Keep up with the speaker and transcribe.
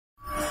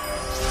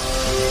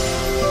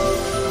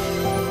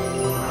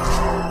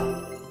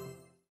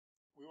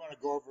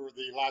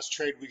last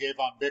trade we gave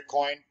on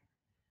Bitcoin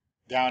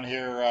down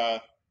here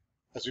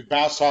as we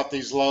bounced off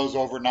these lows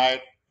overnight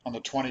on the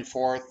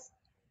 24th.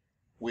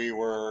 We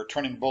were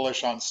turning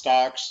bullish on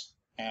stocks,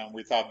 and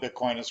we thought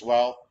Bitcoin as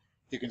well.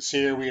 You can see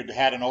here we had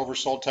had an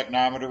oversold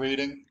technometer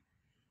reading.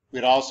 We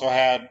had also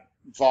had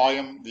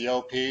volume, the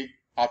OP,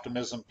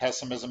 optimism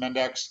pessimism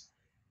index,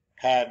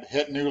 had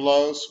hit new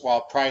lows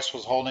while price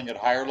was holding at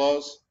higher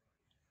lows.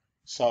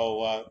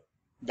 So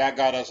that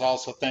got us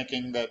also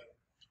thinking that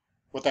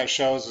what that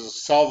shows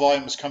is sell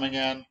volume is coming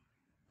in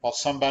while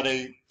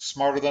somebody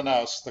smarter than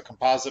us, the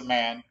composite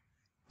man,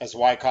 as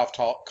Wyckoff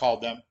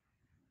called them,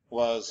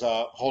 was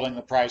holding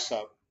the price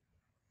up.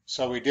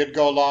 So we did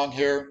go long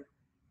here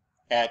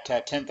at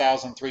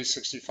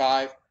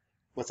 10,365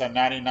 with a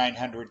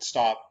 9,900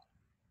 stop.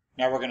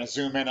 Now we're going to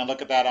zoom in and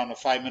look at that on a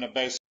 5-minute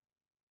basis.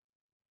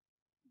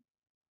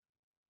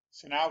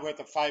 So now we're at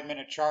the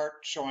 5-minute chart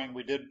showing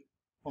we did,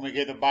 when we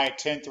gave the buy at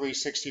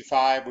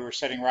 10,365, we were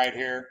sitting right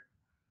here,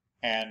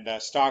 and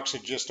stocks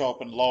had just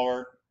opened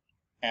lower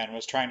and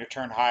was trying to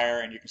turn higher.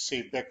 And you can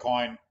see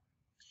Bitcoin,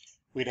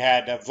 we'd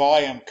had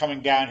volume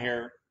coming down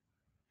here.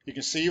 You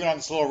can see even on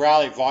this little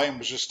rally, volume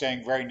was just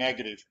staying very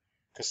negative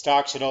because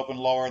stocks had opened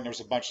lower and there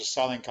was a bunch of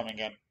selling coming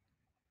in.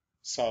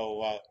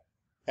 So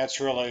that's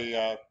really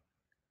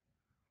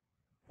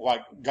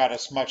what got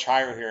us much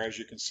higher here, as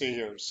you can see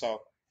here.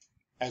 So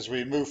as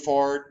we move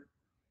forward,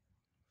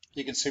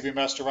 you can see we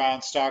messed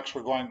around. Stocks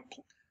were going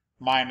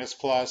minus,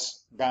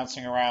 plus,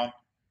 bouncing around.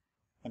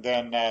 And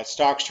then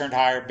stocks turned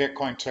higher.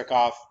 Bitcoin took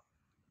off,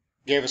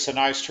 gave us a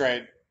nice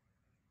trade.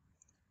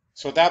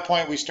 So at that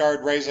point, we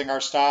started raising our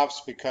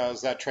stops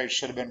because that trade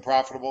should have been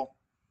profitable.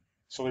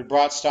 So we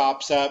brought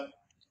stops up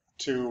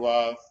to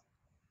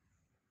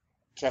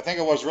I think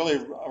it was really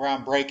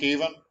around break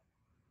even.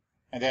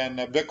 And then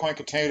Bitcoin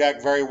continued to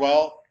act very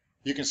well.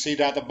 You can see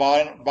down at the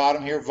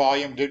bottom here,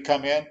 volume did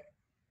come in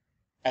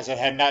as it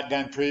had not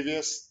done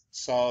previous.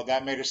 So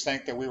that made us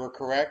think that we were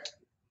correct.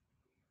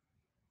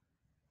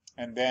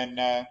 And then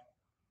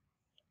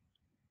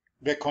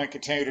Bitcoin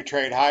continued to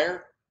trade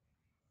higher.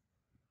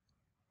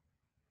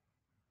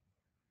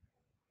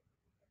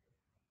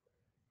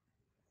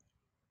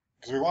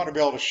 Because we want to be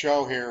able to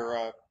show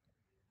here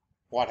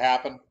what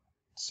happened.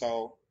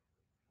 So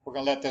we're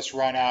going to let this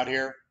run out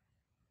here.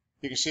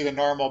 You can see the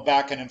normal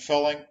backing and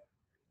filling.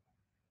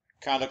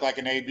 Kind of look like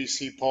an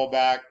ABC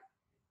pullback.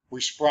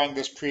 We sprung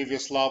this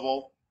previous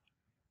level,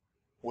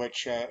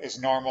 which is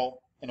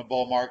normal in a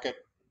bull market.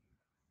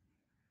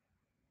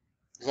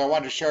 Because I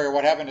wanted to show you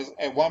what happened is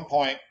at one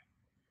point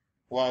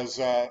was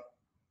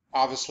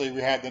obviously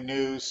we had the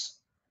news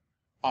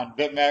on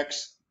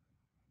BitMEX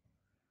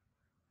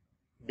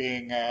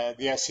being the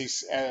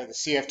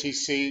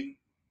CFTC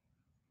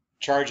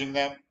charging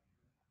them.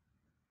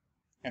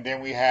 And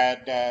then we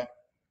had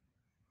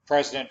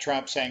President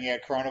Trump saying he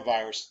had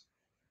coronavirus.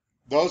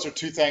 Those are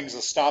two things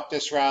that stopped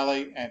this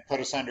rally and put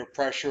us under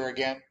pressure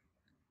again.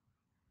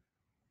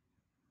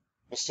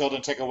 But still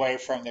didn't take away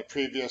from the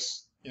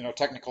previous,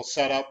 technical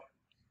setup.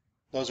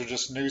 Those are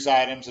just news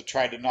items that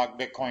tried to knock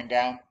Bitcoin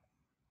down.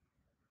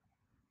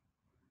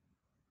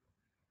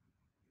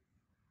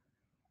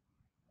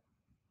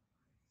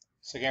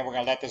 So again, we're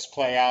going to let this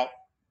play out.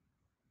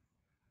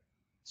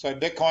 So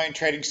Bitcoin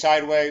trading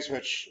sideways,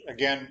 which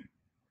again,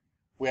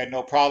 we had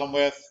no problem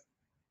with.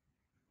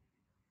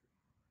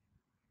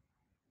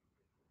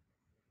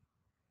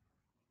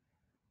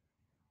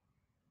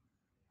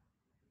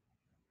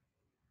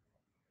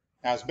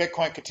 Now, as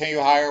Bitcoin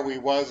continued higher, we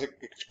was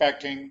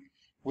expecting,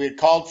 we had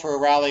called for a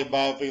rally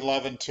above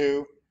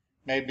 11.2,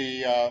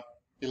 maybe 11.4,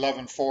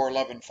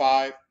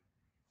 11.5.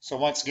 So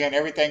once again,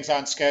 everything's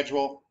on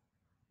schedule.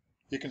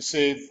 You can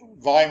see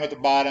volume at the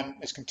bottom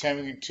is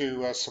continuing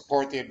to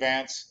support the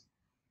advance.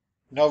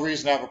 No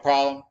reason to have a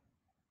problem.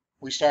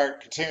 We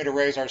continue to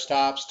raise our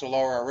stops to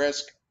lower our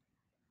risk,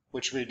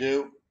 which we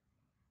do.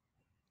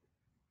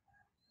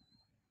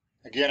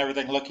 Again,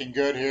 everything looking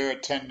good here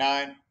at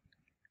 10.9.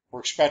 We're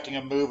expecting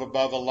a move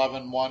above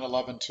 11.1,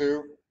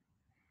 11.2.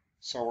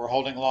 So we're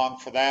holding long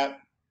for that.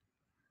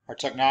 Our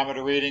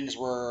technometer readings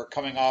were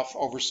coming off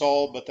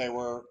oversold, but they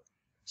were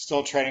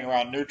still trading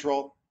around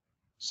neutral.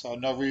 So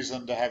no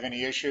reason to have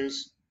any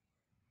issues.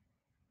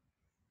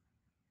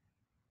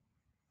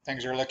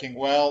 Things are looking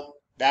well.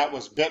 That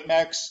was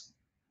BitMEX.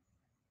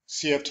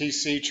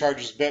 CFTC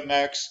charges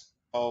BitMEX.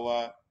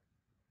 So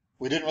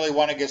we didn't really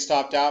want to get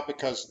stopped out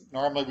because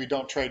normally we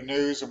don't trade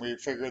news, and we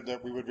figured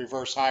that we would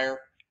reverse higher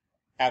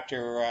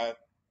after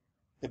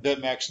the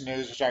BitMEX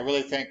news, which I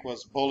really think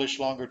was bullish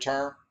longer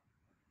term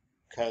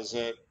because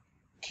it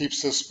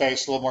keeps this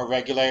space a little more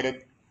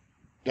regulated.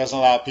 Doesn't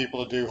allow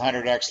people to do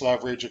 100x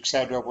leverage,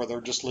 etc., where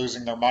they're just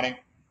losing their money.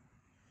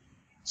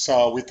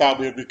 So we thought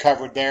we would be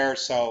covered there.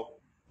 So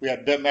we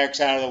had BitMEX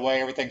out of the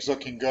way. Everything's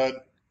looking good.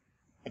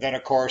 And then,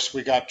 of course,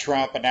 we got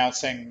Trump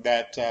announcing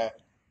that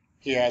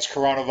he has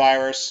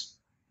coronavirus.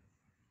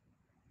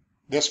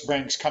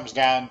 This comes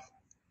down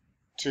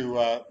to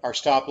our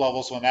stop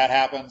levels when that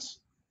happens.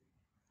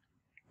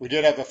 We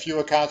did have a few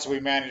accounts that we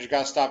managed,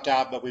 got stopped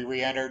out, but we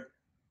re-entered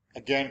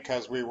again,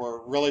 because we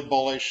were really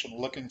bullish and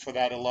looking for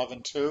that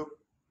 11.2.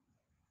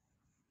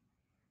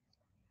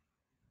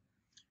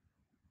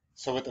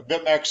 So with the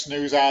BitMEX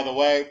news out of the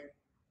way,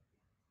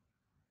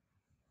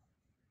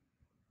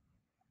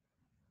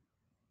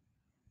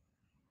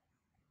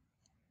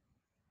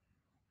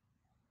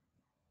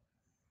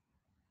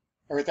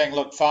 everything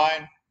looked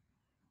fine.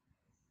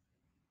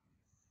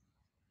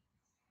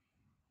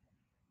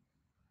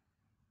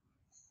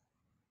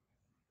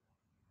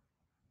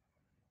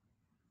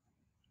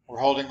 We're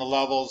holding the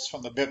levels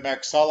from the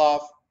BitMEX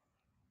sell-off.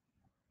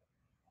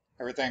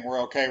 Everything,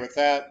 we're okay with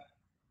that.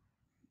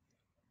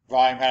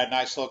 Volume had a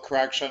nice little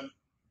correction.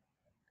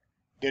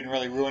 Didn't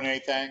really ruin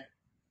anything.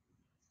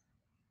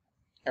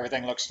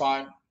 Everything looks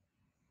fine.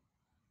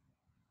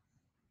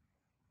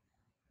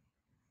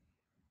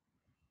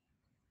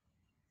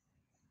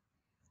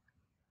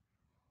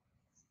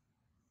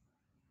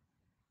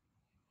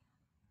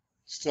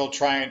 Still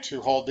trying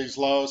to hold these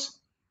lows.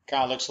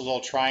 Kind of looks a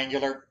little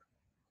triangular.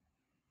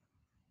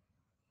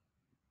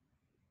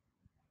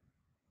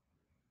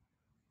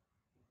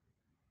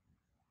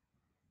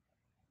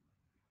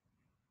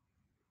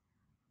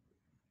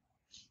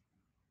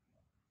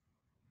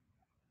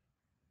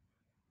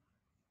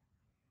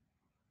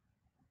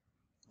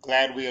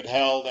 Glad we had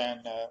held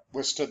and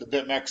withstood the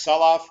BitMEX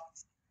sell-off.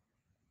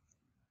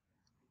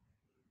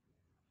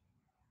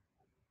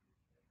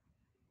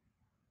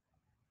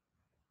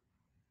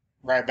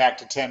 Right back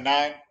to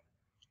 10.9.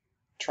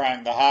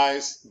 Trying the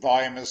highs.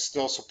 Volume is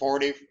still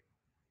supportive.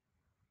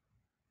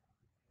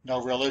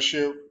 No real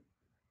issue.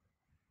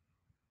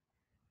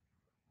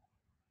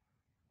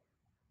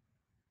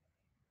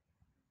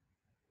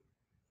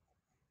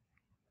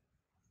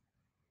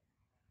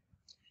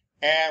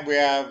 And we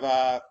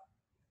have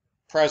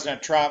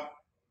President Trump,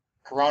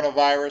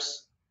 coronavirus.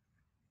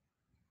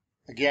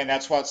 Again,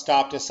 that's what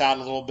stopped us out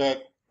a little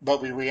bit,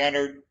 but we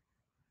re-entered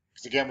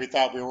because again, we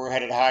thought we were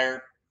headed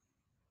higher.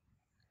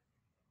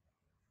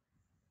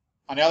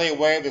 On Elliott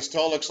wave, it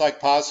still looks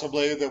like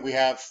possibly that we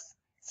have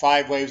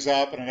 5 waves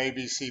up and an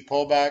ABC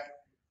pullback.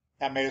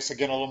 That made us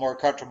again a little more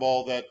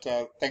comfortable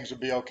that things would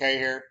be okay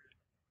here.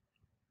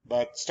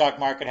 But stock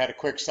market had a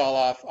quick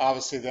sell-off.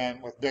 Obviously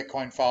then with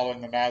Bitcoin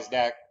following the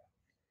NASDAQ,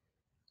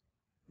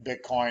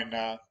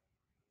 Bitcoin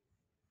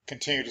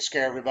continued to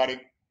scare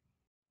everybody.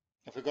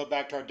 If we go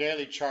back to our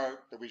daily chart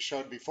that we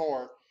showed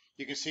before,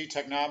 you can see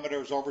technometer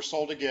was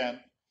oversold again.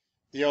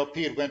 The OP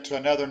had went to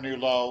another new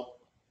low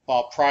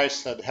while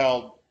price had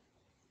held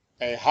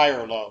a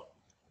higher low.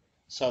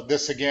 So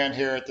this again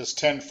here at this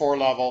 10.4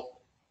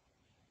 level,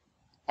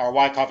 our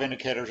Wyckoff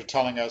indicators are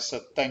telling us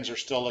that things are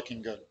still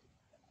looking good.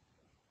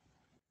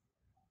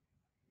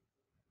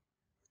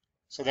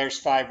 So there's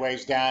 5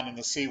 waves down and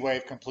the C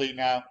wave complete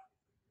now.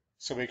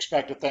 So we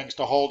expected things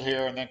to hold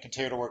here and then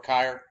continue to work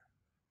higher.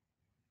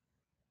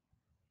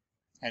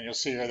 And you'll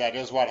see here that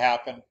is what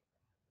happened.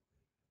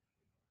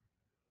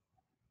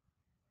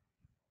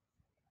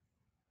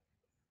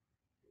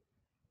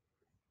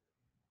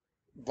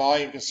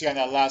 Volume, you can see on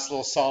that last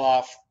little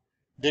sell-off,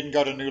 didn't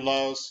go to new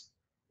lows.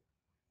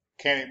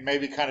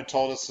 Maybe kind of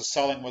told us the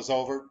selling was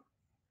over.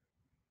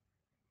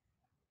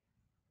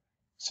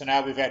 So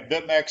now we've had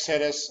BitMEX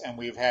hit us and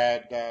we've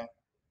had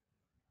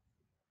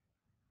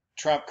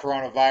Trump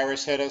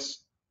coronavirus hit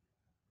us.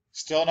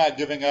 Still not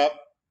giving up.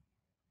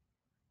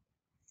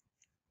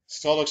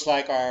 Still looks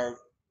like our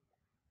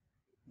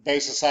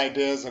basis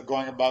ideas of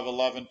going above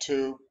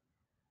 11.2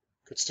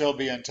 could still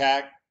be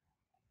intact.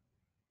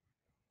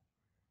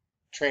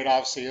 Trade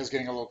obviously is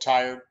getting a little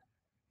tired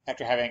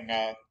after having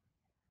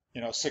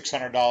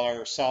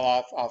 $600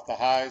 sell-off off the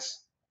highs.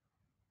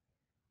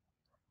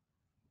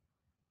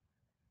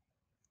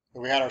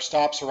 But we had our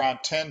stops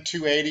around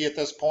 10,280 at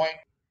this point.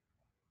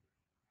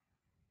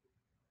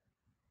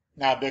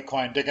 Now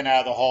Bitcoin digging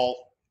out of the hole,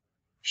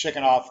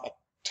 shaking off a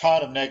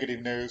ton of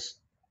negative news,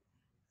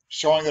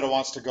 showing that it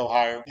wants to go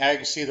higher. Now you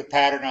can see the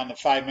pattern on the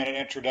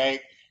 5-minute intraday.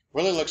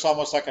 Really looks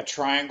almost like a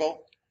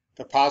triangle,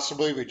 but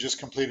possibly we just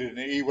completed an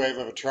E wave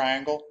of a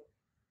triangle.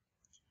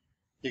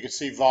 You can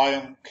see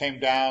volume came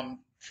down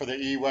for the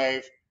E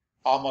wave,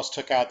 almost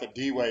took out the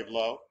D wave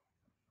low.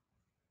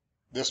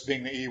 This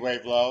being the E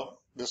wave low,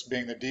 this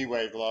being the D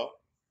wave low.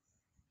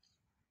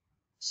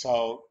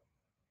 So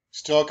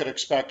still could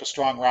expect a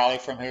strong rally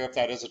from here if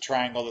that is a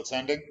triangle that's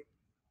ending.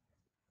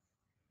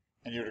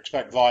 And you would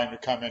expect volume to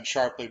come in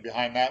sharply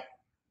behind that.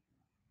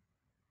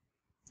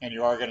 And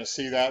you are going to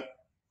see that.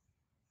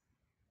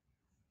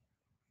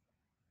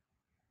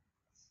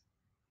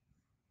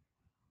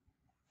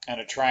 And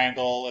a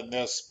triangle in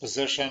this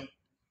position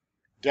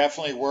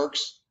definitely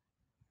works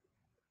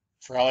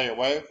for Elliott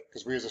wave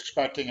because we was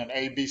expecting an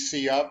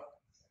ABC up.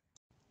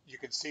 You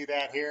can see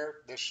that here.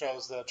 This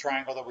shows the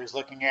triangle that we was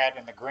looking at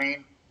in the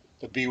green.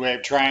 The B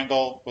wave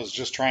triangle was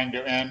just trying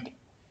to end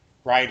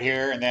right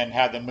here and then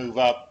had to move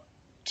up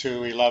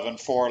to 11.4,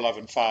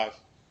 11.5.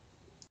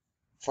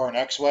 For an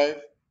X wave,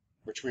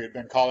 which we had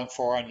been calling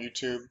for on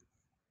YouTube,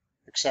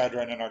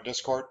 etc., and in our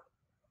Discord.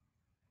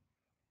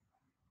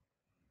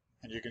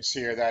 And you can see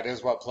here that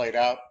is what played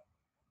out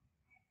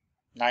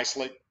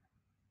nicely.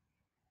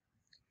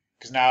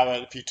 Because now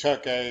if you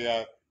took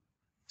a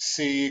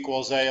C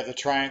equals A of the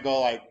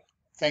triangle, I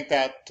think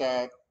that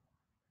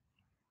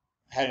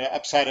had an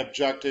upside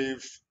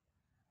objective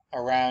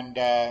around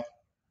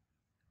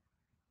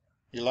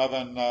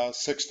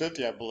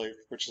 11,650, I believe,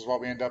 which is what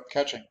we end up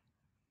catching.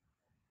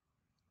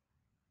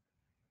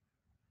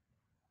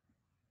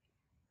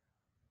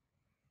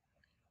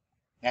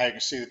 Now you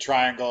can see the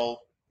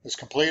triangle is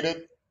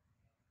completed,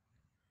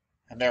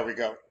 and there we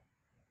go.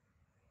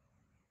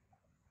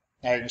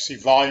 Now you can see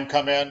volume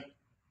come in.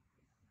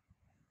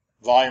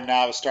 Volume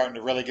now is starting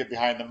to really get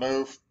behind the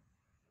move.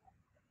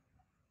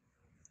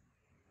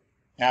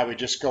 Now we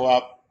just go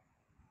up,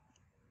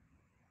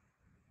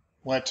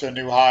 went to a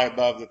new high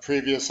above the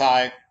previous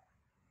high.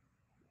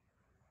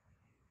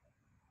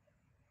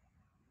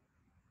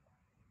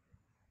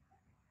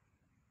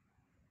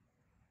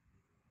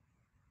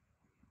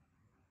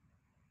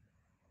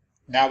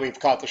 Now we've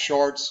caught the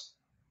shorts.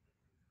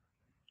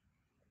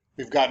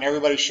 We've gotten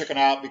everybody shooken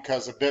out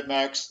because of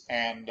BitMEX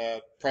and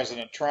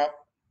President Trump.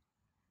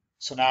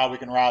 So now we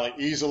can rally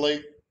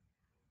easily,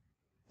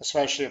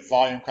 especially if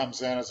volume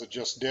comes in as it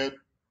just did.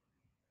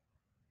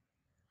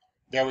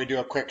 There we do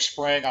a quick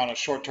spring on a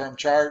short-term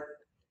chart.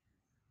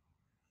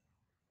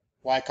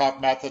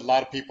 Wyckoff method, a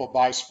lot of people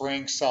buy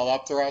springs, sell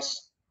up to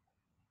us.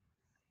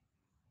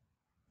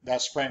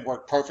 That spring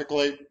worked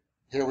perfectly.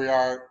 Here we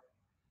are,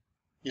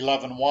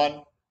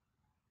 11.1,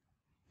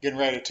 getting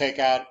ready to take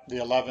out the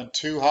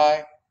 11.2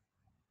 high.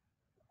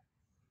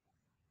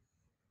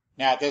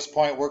 Now at this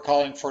point, we're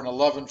calling for an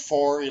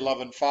 11.4,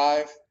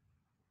 11.5.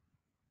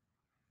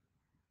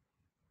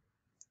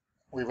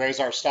 We raise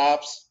our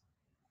stops.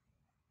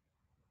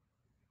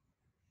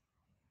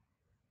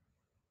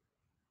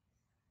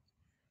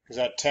 Because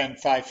that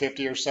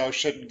 10,550 or so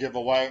shouldn't give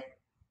away.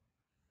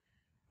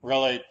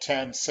 Really,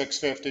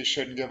 10,650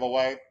 shouldn't give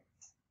away.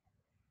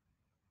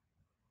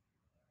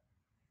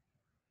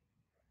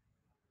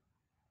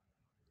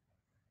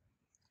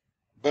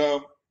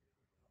 Boom.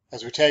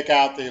 As we take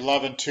out the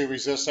 11.2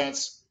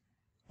 resistance,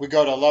 we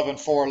go to 11.4,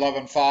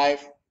 11.5,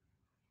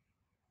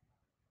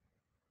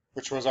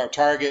 which was our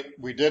target.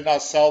 We did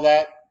not sell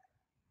that.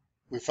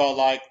 We felt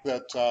like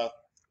that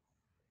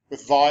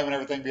with volume and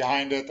everything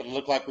behind it, that it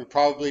looked like we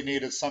probably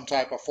needed some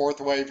type of fourth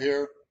wave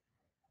here,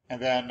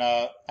 and then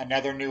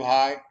another new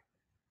high.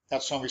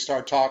 That's when we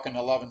start talking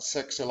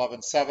 11.6,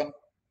 11.7.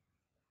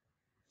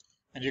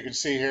 And you can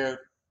see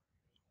here,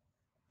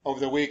 over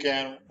the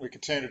weekend, we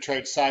continue to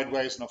trade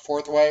sideways in a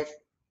fourth wave.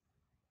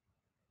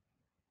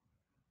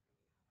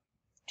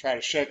 Try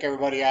to shake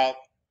everybody out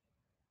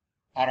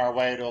on our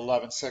way to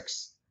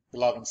 11.6,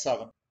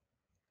 11.7.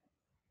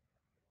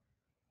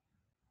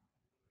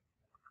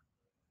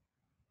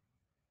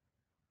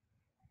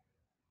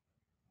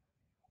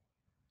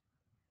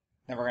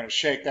 Then we're going to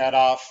shake that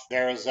off.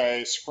 There is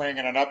a spring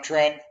and an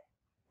uptrend.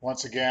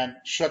 Once again,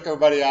 shook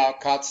everybody out,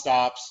 caught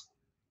stops,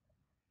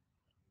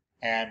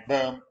 and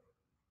boom.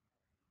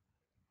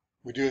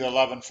 We do the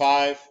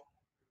 11.5,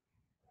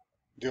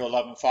 do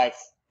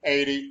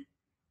 11.580.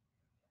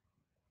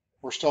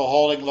 We're still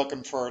holding,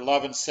 looking for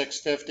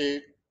 11.650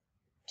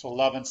 to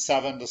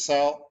 11.7 to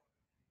sell.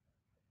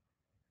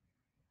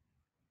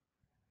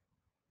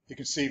 You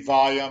can see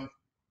volume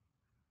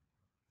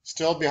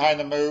still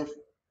behind the move.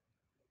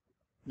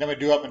 Then we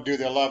do up and do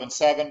the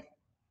 11.7,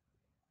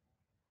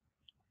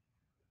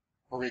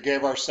 where we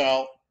gave our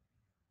sell.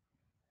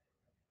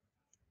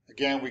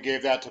 Again, we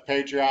gave that to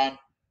Patreon.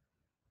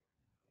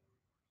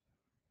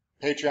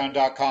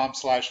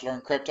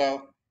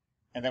 Patreon.com/learncrypto.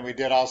 And then we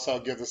did also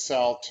give the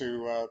sell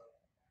to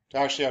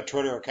actually our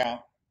Twitter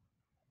account.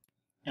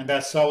 And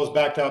that sell was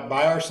backed up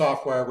by our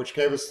software, which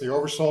gave us the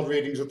oversold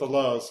readings at the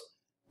lows,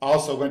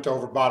 also went to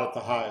overbought at the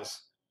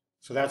highs.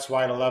 So that's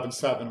why at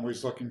 11.7 we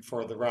was looking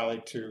for the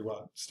rally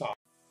to stop.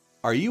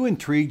 Are you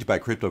intrigued by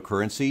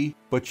cryptocurrency,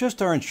 but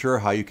just aren't sure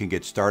how you can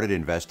get started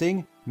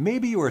investing?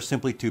 Maybe you are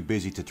simply too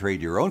busy to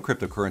trade your own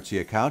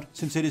cryptocurrency account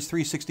since it is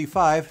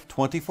 365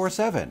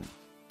 24/7.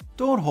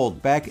 Don't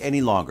hold back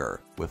any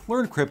longer. With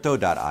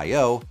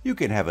LearnCrypto.io, you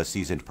can have a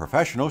seasoned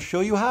professional show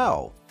you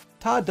how.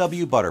 Todd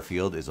W.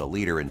 Butterfield is a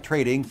leader in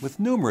trading with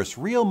numerous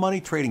real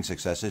money trading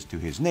successes to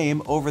his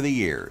name over the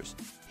years.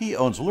 He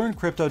owns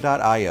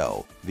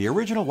LearnCrypto.io, the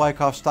original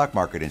Wyckoff Stock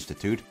Market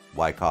Institute,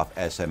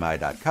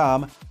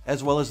 WyckoffSMI.com,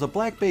 as well as the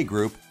Black Bay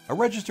Group, a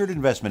registered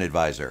investment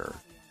advisor.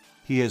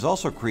 He has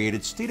also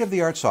created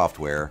state-of-the-art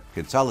software,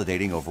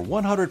 consolidating over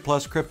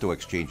 100+ crypto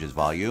exchanges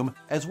volume,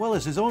 as well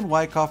as his own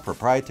Wyckoff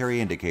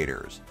proprietary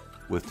indicators.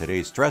 With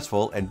today's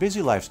stressful and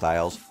busy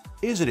lifestyles,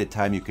 isn't it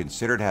time you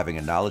considered having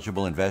a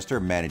knowledgeable investor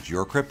manage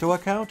your crypto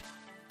account?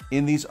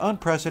 In these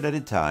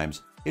unprecedented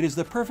times, it is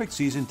the perfect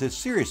season to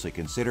seriously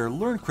consider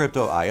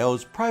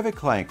LearnCrypto.io's private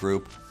client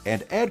group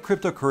and add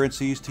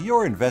cryptocurrencies to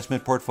your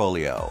investment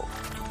portfolio.